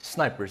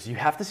Snipers, you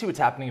have to see what's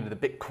happening to the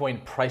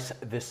Bitcoin price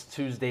this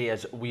Tuesday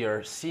as we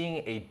are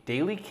seeing a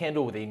daily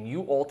candle with a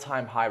new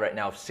all-time high right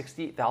now of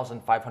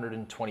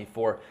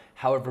 68,524.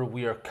 However,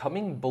 we are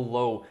coming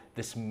below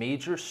this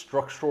major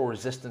structural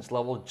resistance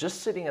level, just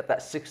sitting at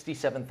that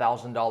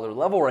 $67,000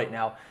 level right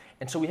now.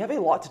 And so we have a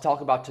lot to talk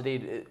about today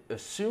to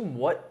assume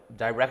what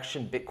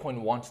direction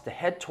Bitcoin wants to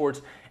head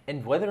towards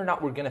and whether or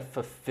not we're going to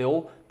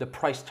fulfill the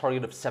price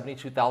target of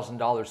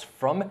 $72,000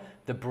 from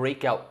the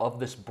breakout of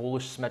this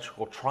bullish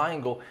symmetrical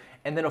triangle.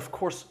 And then, of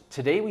course,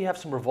 today we have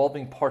some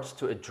revolving parts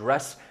to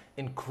address,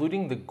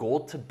 including the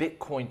gold to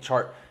Bitcoin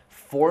chart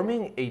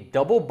forming a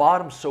double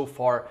bottom so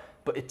far,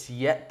 but it's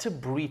yet to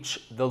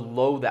breach the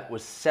low that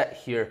was set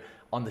here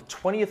on the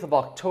 20th of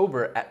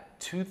October at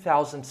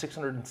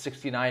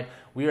 2,669.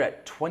 We are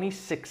at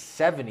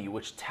 2670,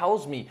 which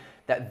tells me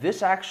that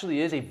this actually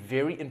is a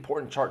very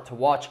important chart to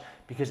watch,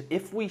 because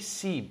if we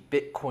see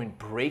Bitcoin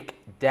break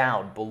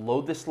down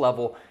below this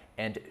level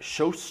and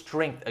show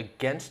strength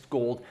against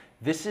gold,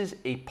 this is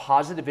a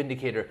positive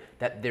indicator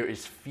that there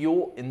is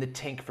fuel in the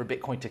tank for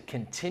Bitcoin to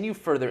continue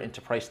further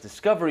into price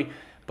discovery.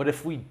 But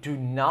if we do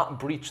not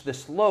breach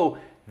this low,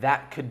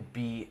 that could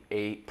be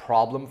a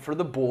problem for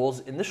the bulls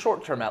in the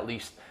short term at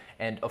least.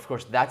 And of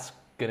course, that's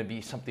going to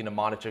be something to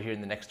monitor here in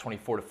the next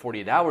 24 to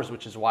 48 hours,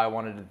 which is why I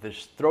wanted to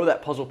just throw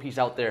that puzzle piece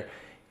out there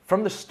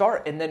from the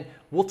start. And then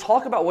we'll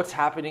talk about what's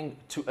happening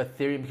to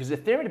Ethereum, because the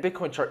Ethereum to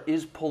Bitcoin chart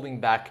is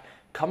pulling back,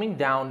 coming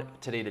down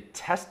today to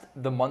test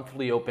the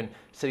monthly open,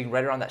 sitting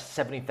right around that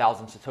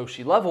 70,000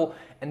 Satoshi level.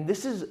 And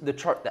this is the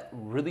chart that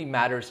really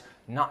matters,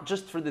 not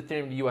just for the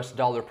Ethereum to US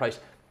dollar price,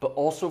 but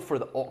also for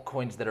the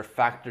altcoins that are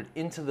factored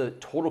into the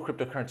total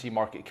cryptocurrency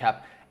market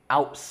cap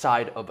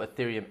outside of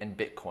Ethereum and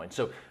Bitcoin.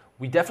 So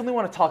we definitely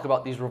want to talk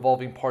about these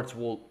revolving parts.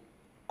 We'll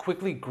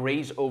quickly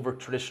graze over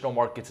traditional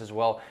markets as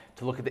well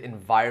to look at the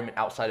environment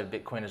outside of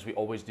Bitcoin, as we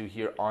always do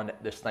here on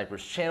the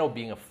Snipers channel,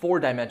 being a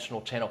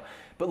four-dimensional channel.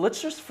 But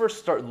let's just first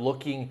start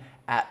looking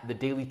at the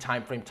daily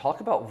time frame, talk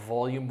about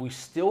volume. We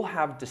still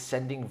have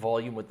descending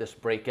volume with this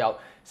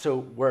breakout,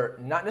 so we're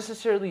not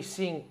necessarily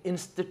seeing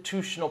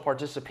institutional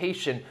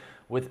participation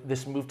with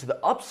this move to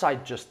the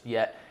upside just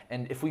yet.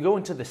 And if we go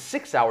into the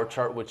 6-hour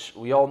chart, which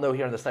we all know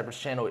here on the Snipers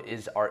channel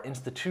is our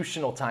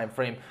institutional time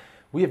frame,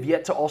 we have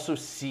yet to also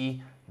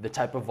see the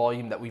type of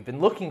volume that we've been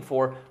looking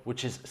for,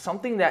 which is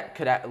something that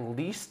could at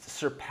least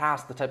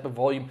surpass the type of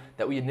volume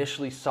that we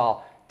initially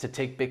saw to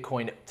take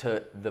Bitcoin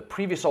to the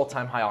previous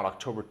all-time high on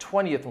October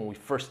 20th when we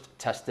first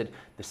tested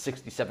the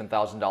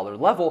 $67,000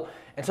 level.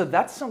 And so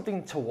that's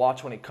something to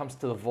watch when it comes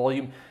to the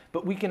volume.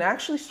 But we can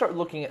actually start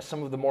looking at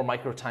some of the more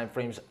micro time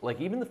frames,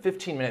 like even the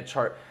 15-minute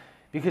chart,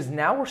 because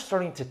now we're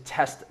starting to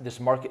test this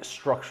market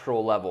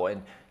structural level.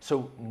 And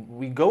so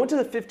we go into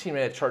the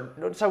 15-minute chart.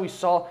 Notice how we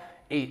saw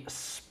a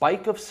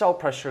spike of sell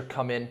pressure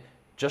come in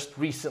just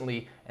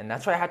recently, and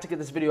that's why I had to get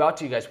this video out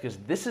to you guys, because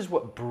this is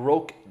what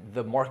broke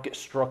the market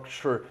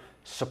structure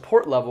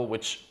support level,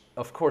 which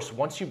of course,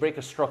 once you break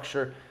a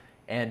structure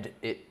and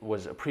it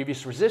was a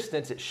previous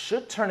resistance, it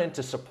should turn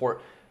into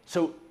support.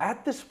 So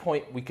at this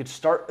point, we could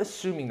start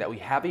assuming that we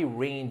have a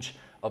range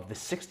of the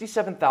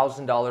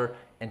 $67,000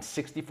 and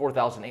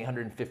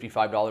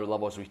 $64,855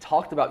 level, as we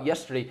talked about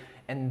yesterday.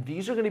 And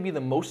these are going to be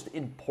the most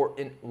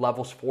important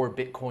levels for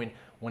Bitcoin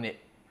when it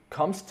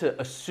comes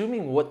to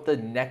assuming what the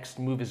next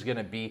move is going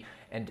to be.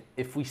 And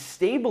if we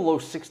stay below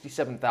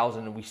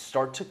 67,000 and we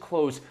start to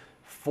close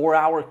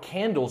 4-hour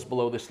candles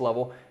below this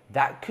level,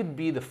 that could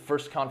be the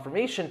first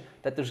confirmation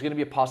that there's going to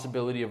be a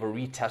possibility of a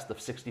retest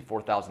of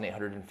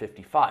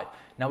 64,855.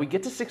 Now we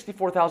get to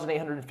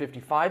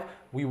 64,855,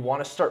 we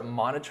want to start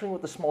monitoring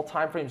what the small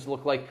time frames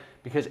look like,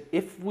 because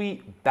if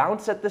we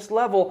bounce at this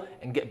level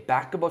and get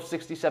back above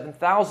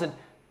 67,000,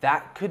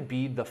 that could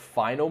be the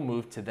final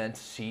move to then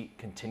see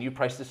continued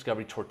price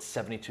discovery towards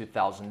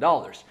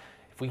 $72,000.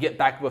 If we get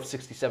back above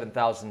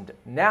 67,000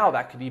 now,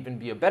 that could even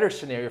be a better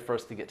scenario for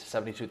us to get to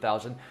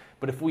 72,000.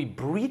 But if we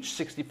breach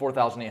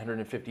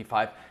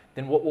 64,855,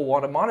 then what we'll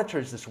want to monitor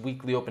is this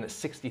weekly open at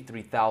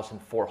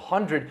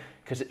 63,400,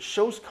 because it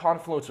shows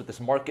confluence with this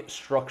market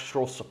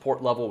structural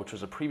support level, which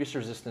was a previous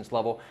resistance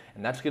level.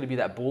 And that's going to be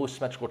that bullish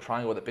symmetrical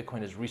triangle that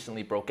Bitcoin has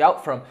recently broke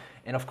out from.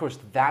 And of course,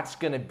 that's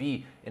going to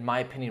be, in my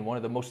opinion, one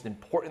of the most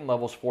important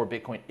levels for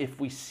Bitcoin if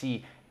we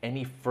see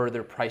any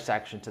further price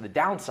action to the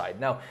downside.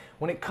 Now,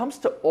 when it comes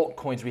to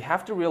altcoins, we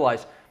have to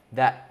realize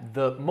that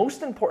the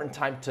most important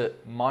time to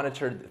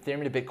monitor the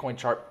Ethereum to Bitcoin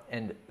chart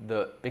and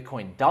the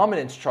Bitcoin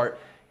dominance chart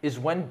is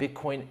when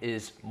Bitcoin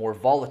is more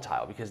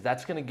volatile, because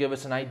that's going to give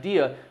us an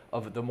idea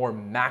of the more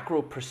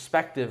macro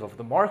perspective of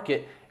the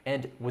market.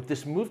 And with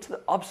this move to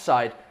the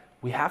upside,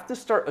 we have to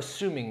start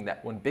assuming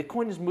that when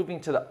Bitcoin is moving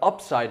to the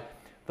upside,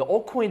 the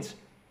altcoins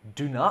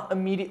do not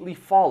immediately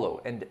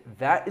follow. And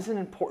that is an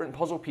important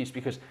puzzle piece,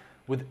 because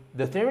with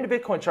the Ethereum to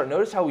Bitcoin chart,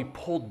 notice how we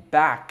pulled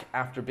back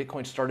after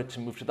Bitcoin started to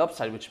move to the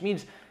upside, which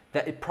means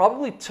that it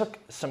probably took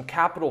some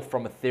capital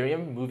from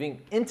Ethereum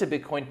moving into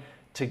Bitcoin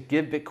to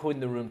give Bitcoin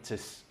the room to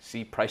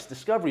see price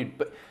discovery.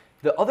 But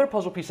the other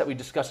puzzle piece that we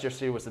discussed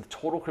yesterday was the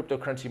total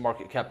cryptocurrency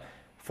market cap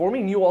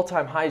forming new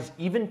all-time highs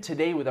even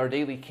today with our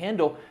daily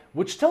candle,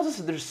 which tells us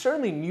that there's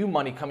certainly new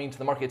money coming into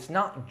the market. It's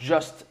not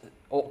just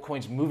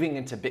altcoins moving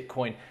into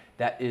Bitcoin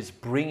that is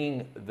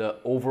bringing the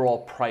overall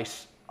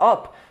price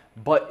up,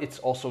 but it's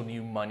also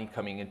new money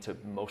coming into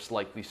most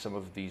likely some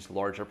of these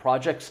larger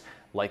projects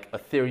like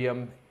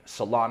Ethereum,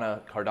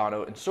 Solana,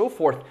 Cardano, and so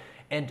forth.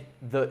 And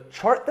the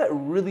chart that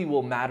really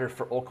will matter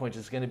for altcoins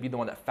is going to be the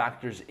one that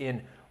factors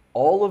in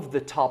all of the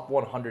top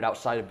 100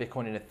 outside of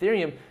Bitcoin and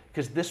Ethereum,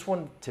 because this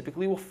one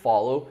typically will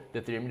follow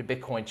the Ethereum to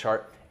Bitcoin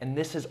chart. And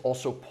this has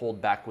also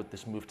pulled back with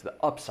this move to the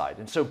upside.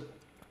 And so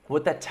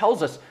what that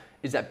tells us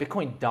is that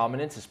Bitcoin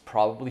dominance is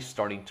probably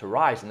starting to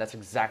rise. And that's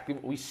exactly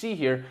what we see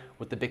here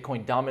with the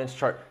Bitcoin dominance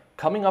chart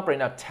coming up right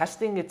now,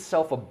 testing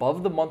itself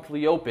above the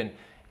monthly open.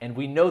 And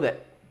we know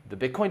that the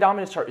Bitcoin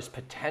dominance chart is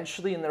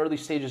potentially in the early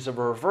stages of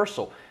a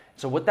reversal.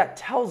 So what that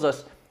tells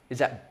us is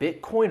that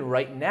Bitcoin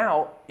right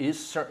now is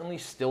certainly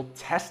still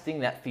testing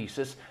that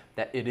thesis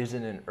that it is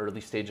in an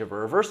early stage of a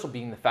reversal,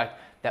 being the fact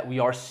that we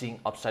are seeing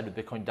upside with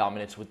Bitcoin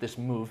dominance with this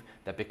move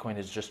that Bitcoin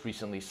has just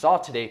recently saw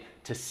today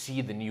to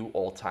see the new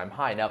all-time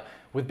high. Now,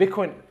 with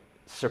Bitcoin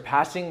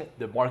surpassing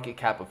the market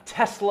cap of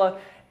Tesla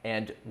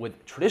and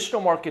with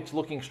traditional markets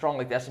looking strong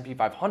like the S&P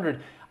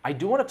 500, I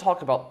do want to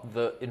talk about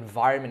the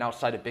environment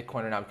outside of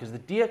Bitcoin right now, because the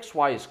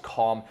DXY is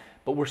calm,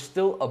 but we're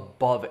still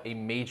above a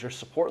major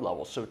support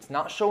level. So it's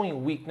not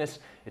showing weakness.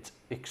 It's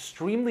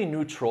extremely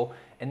neutral,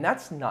 and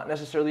that's not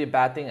necessarily a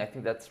bad thing. I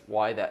think that's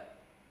why that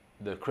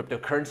the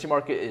cryptocurrency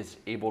market is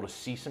able to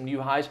see some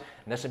new highs,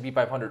 and S&P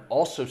 500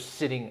 also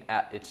sitting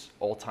at its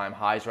all-time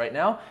highs right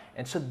now.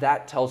 And so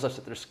that tells us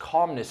that there's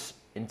calmness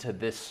into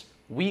this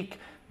week,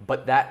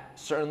 but that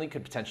certainly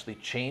could potentially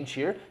change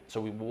here.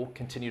 So we will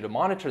continue to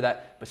monitor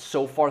that. But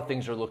so far,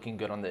 things are looking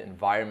good on the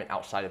environment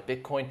outside of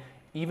Bitcoin.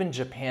 Even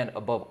Japan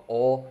above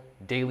all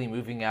daily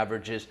moving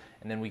averages.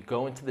 And then we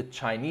go into the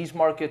Chinese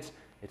markets.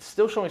 It's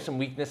still showing some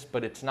weakness,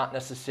 but it's not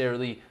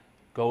necessarily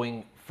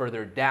going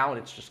further down.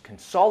 It's just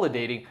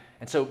consolidating.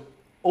 And so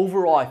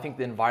overall, I think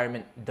the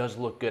environment does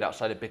look good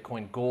outside of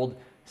Bitcoin. Gold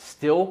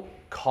still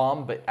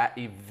calm, but at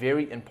a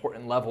very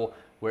important level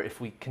where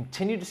if we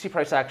continue to see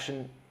price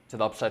action to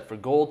the upside for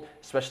gold,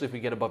 especially if we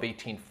get above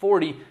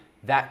 1840,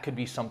 that could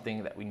be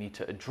something that we need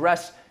to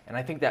address. And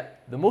I think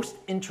that the most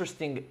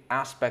interesting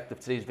aspect of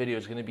today's video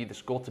is going to be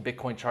this gold to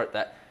Bitcoin chart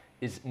that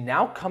is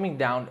now coming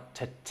down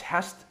to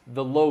test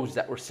the lows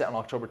that were set on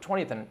October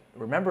 20th. And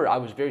remember, I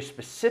was very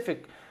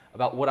specific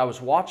about what I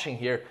was watching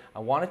here. I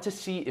wanted to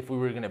see if we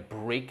were going to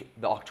break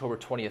the October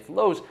 20th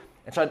lows.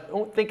 And so I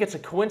don't think it's a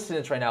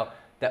coincidence right now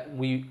that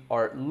we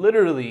are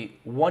literally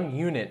 1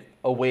 unit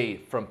away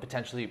from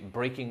potentially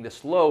breaking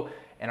this low.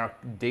 And our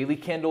daily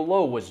candle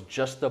low was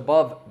just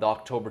above the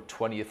October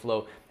 20th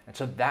low. And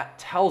so that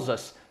tells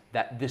us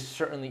that this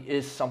certainly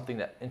is something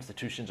that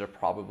institutions are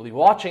probably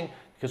watching,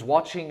 because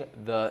watching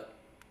the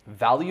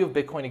value of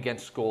Bitcoin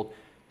against gold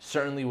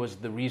certainly was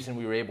the reason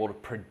we were able to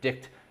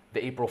predict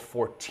the April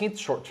 14th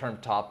short-term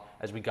top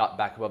as we got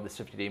back above this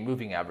 50-day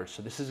moving average.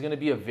 So this is going to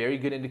be a very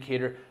good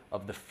indicator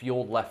of the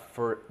fuel left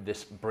for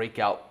this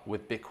breakout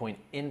with Bitcoin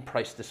in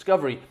price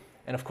discovery.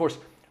 And of course,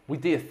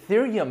 with the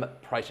Ethereum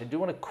price, I do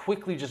want to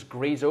quickly just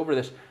graze over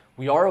this.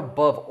 We are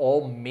above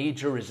all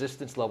major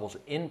resistance levels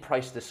in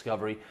price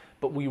discovery,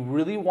 but we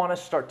really want to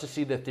start to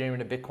see the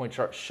Ethereum and the Bitcoin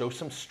chart show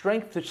some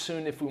strength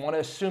soon if we want to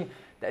assume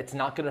that it's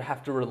not going to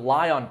have to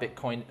rely on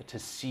Bitcoin to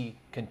see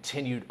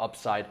continued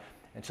upside.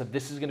 And so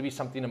this is going to be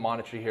something to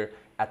monitor here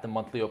at the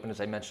monthly open, as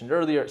I mentioned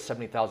earlier, at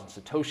 70,000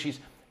 Satoshis.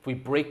 If we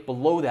break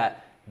below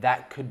that,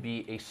 that could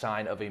be a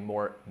sign of a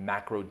more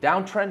macro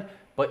downtrend.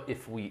 But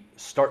if we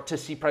start to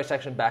see price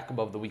action back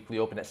above the weekly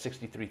open at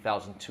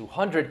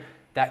 63,200,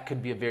 that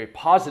could be a very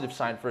positive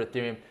sign for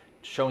Ethereum,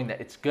 showing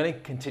that it's going to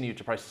continue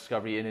to price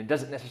discovery, and it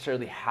doesn't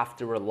necessarily have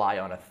to rely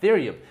on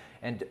Ethereum.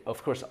 And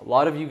of course, a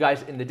lot of you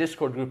guys in the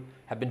Discord group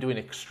have been doing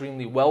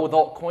extremely well with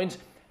altcoins,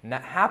 and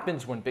that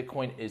happens when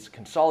Bitcoin is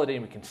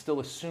consolidating. We can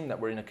still assume that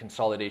we're in a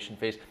consolidation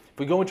phase. If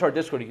we go into our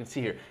Discord, you can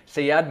see here,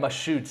 Sayad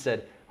Mashoud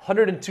said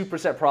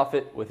 102%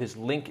 profit with his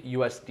Link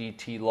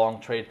USDT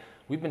long trade.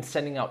 We've been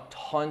sending out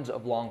tons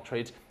of long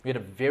trades. We had a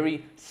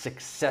very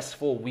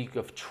successful week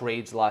of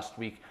trades last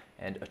week,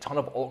 and a ton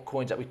of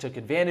altcoins that we took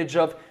advantage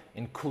of,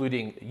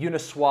 including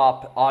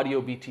Uniswap,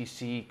 Audio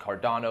BTC,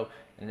 Cardano,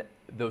 and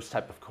those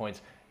type of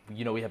coins.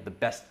 You know, we have the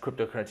best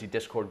cryptocurrency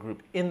Discord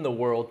group in the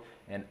world,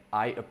 and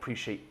I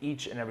appreciate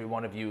each and every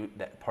one of you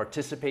that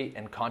participate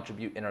and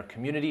contribute in our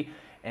community.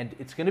 And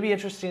it's going to be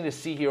interesting to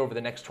see here over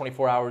the next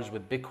 24 hours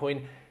with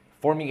Bitcoin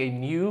forming a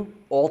new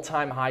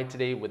all-time high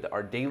today with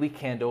our daily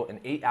candle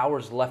and 8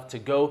 hours left to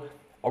go.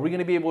 Are we going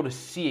to be able to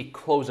see a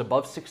close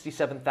above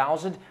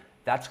 67,000?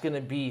 That's going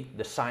to be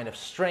the sign of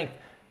strength.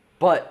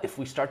 But if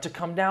we start to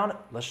come down,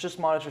 let's just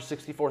monitor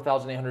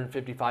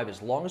 64,855.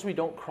 As long as we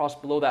don't cross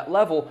below that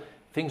level,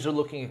 things are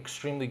looking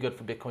extremely good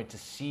for Bitcoin to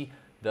see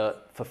the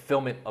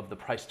fulfillment of the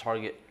price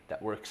target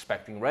that we're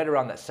expecting right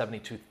around that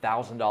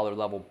 $72,000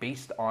 level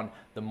based on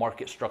the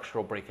market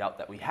structural breakout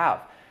that we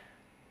have.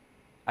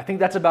 I think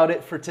that's about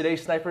it for today,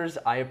 snipers.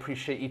 I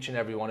appreciate each and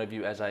every one of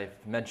you, as I've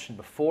mentioned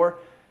before.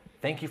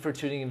 Thank you for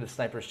tuning into the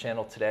Snipers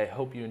channel today. I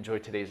hope you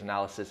enjoyed today's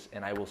analysis,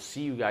 and I will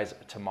see you guys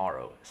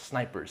tomorrow.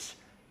 Snipers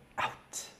out.